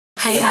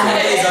Hey,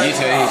 You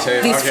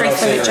too. these free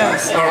food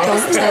jokes.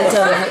 Don't tell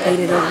Dylan. Eat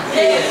it all.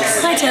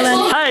 Hi,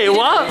 Dylan. Hey,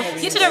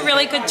 what? You did a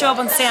really good job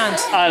on sound.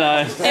 I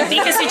know. And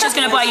Becca said she's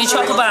going to buy you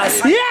chocolate bars.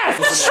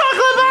 Yes!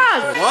 Chocolate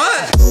bars!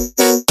 What?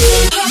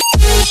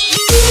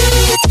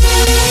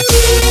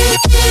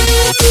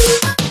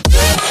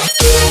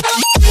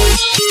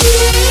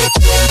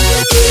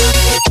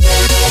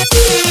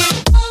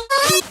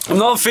 I'm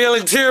not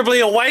feeling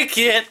terribly awake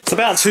yet. It's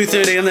about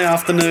 2:30 in the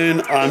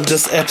afternoon. I'm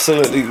just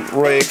absolutely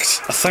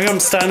wrecked. I think I'm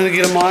starting to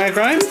get a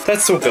migraine.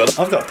 That's all good.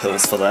 I've got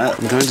pills for that.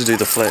 I'm going to do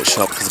the flat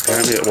shop because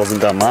apparently it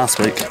wasn't done last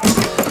week.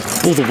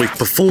 Or the week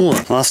before.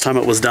 Last time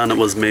it was done, it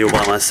was me or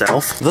by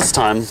myself. This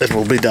time, it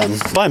will be done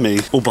by me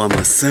or by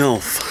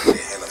myself.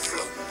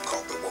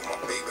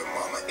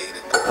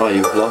 Oh,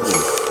 you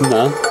vlogging?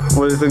 No.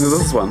 What do you think of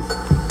this one?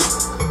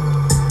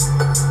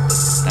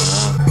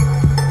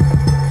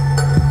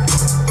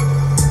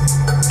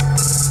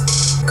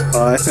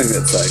 I think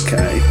it's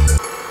okay.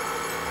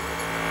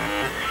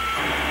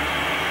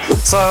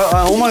 So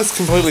I almost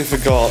completely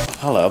forgot,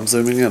 hello, I'm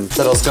zooming in,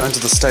 that I was going to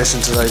the station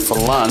today for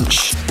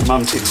lunch.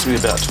 Mum texted me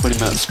about 20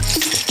 minutes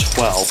to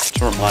 12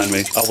 to remind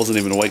me. I wasn't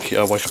even awake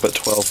yet, I woke up at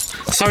 12.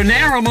 So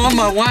now I'm on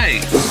my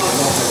way.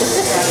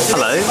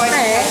 Hello.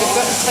 Hey.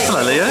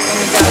 Hello, Leo.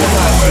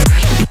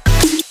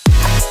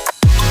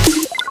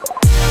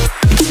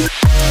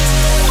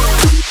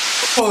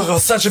 Oh, I've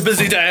got such a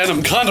busy day and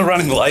I'm kind of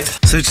running late.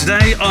 So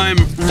today I'm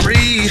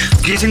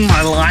re-getting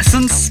my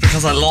license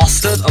because I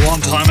lost it a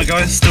long time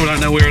ago. Still don't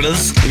know where it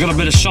is. I've got a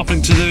bit of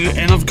shopping to do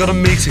and I've got a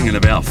meeting in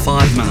about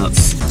 5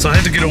 minutes. So I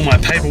had to get all my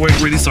paperwork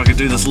ready so I could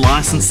do this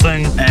license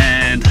thing,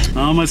 and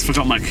I almost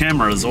forgot my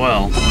camera as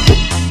well.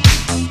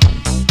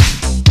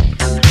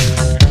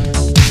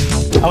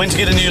 I went to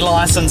get a new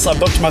license, I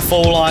booked my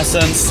full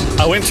license.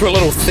 I went to a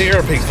little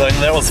therapy thing,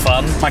 that was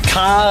fun. My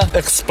car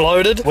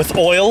exploded with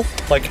oil,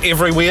 like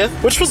everywhere,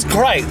 which was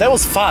great, that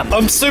was fun.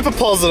 I'm super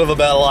positive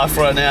about life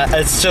right now,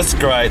 it's just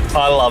great,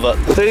 I love it.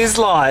 These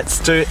lights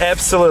do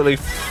absolutely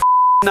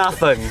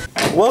nothing.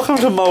 Welcome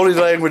to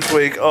Multi-Language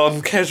Week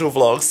on Casual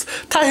Vlogs.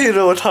 Tahi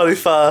rua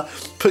tariwha,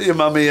 put your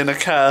mummy in a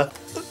car.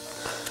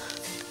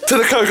 To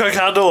the Coco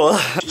car door.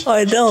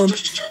 Hi, Dylan.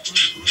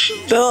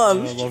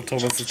 Dylan. I love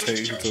Thomas the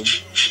Tank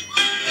Engine.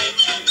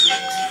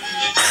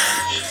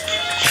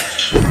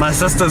 My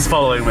sister's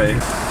following me.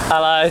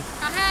 Hello.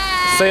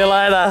 Hey. See you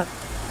later.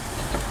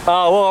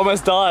 Oh, well, I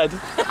almost died.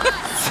 Look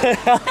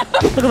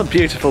at the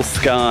beautiful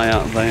sky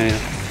out there.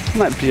 Isn't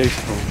that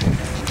beautiful?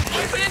 Can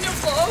you put in your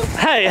vlog?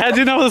 Hey, how do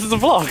you know this is a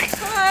vlog?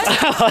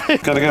 Hi.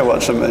 Gotta go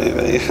watch a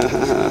movie.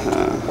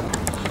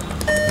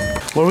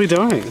 What are we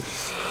doing?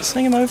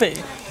 Seeing a movie.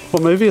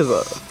 What movie is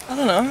it? I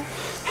don't know.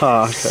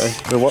 Ah, okay.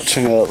 We're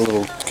watching a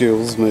little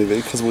girls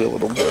movie because we're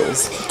little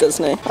girls.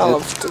 Disney. I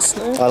love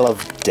Disney. I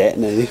love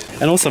Disney.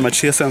 And also my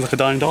chair sounds like a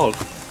dying dog.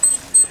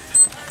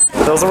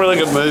 That was a really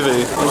good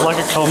movie. It was like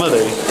a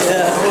comedy.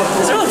 Yeah.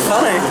 It's really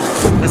funny.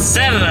 It's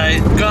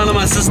Saturday, going to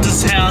my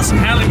sister's house.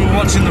 Apparently we're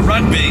watching the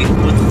rugby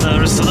with the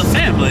rest of the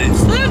family.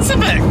 So that's a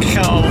bit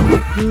cool.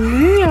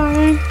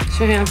 Yeah.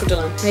 Show me Uncle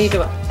Dylan. How you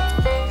doing?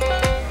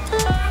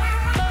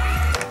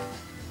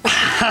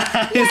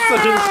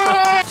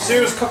 She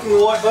was cooking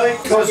the white bait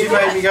because you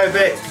made me go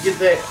back to get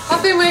that.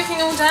 I've been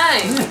working all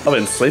day. I've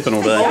been sleeping all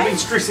I've day. been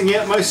stressing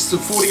out most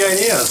of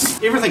 48 hours.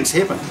 Everything's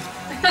happened.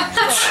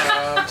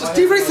 Just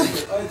everything.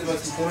 I had the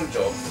most important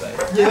job today.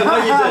 Yeah, no,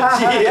 you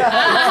did.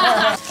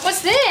 Yeah.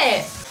 What's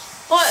that?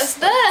 What is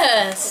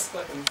this?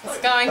 It's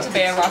going to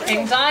be a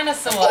rocking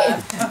dinosaur.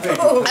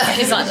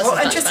 He's like, this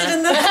interested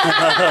in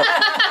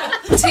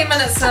this? 10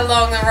 minutes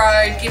along the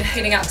road,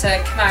 heading up to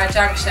Kamara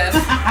Junction,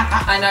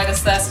 I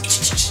noticed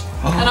this,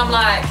 and I'm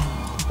like,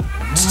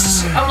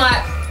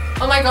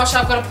 oh my gosh,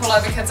 I've got to pull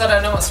over because I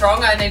don't know what's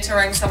wrong. I need to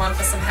ring someone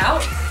for some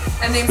help.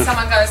 And then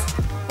someone goes,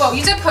 well,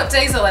 you did put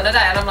diesel in it, eh?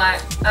 And I'm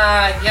like,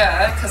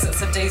 yeah, because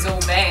it's a diesel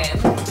van.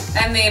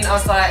 And then I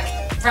was like,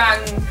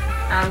 rang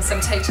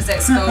some teachers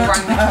at school,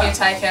 rang the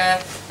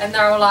caretaker, and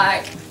they're all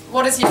like,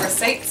 what does your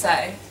receipt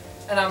say?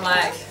 And I'm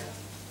like,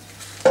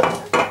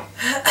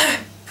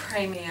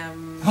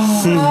 premium.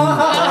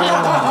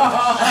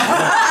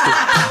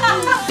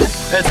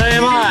 It's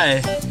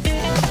AMI.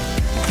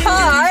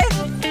 Hi.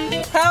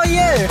 How are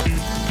you?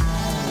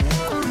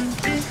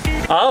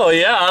 Oh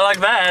yeah, I like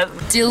that.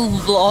 Dill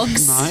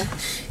vlogs. No.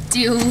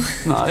 Dill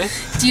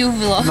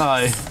vlogs.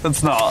 No,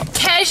 it's not.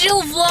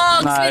 Casual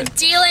vlogs No. with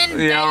Dylan.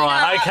 Yeah,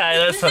 alright, okay,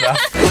 that's enough.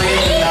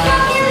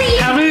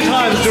 How many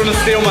times do you want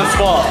to steal my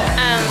spot?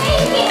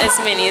 As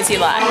many as you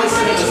like.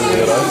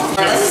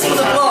 This is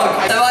the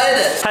vlog. So I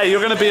edit. Hey,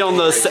 you're going to be on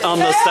the stage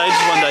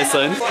one day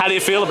soon. How do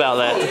you feel about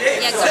that?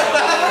 Yeah, good.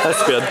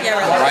 That's good.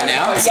 Right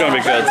now? It's going to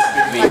be good.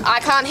 I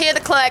can't hear the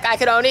click, I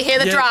can only hear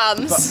the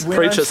drums.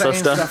 Preach it,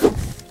 sister.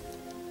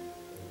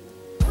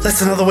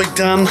 That's another week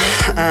done.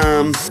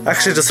 I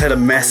actually just had a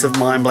massive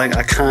mind blank.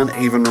 I can't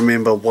even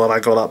remember what I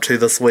got up to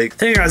this week.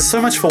 Thank you guys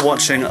so much for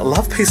watching.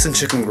 Love, peace and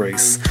chicken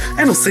grease.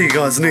 And I'll see you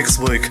guys next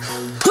week.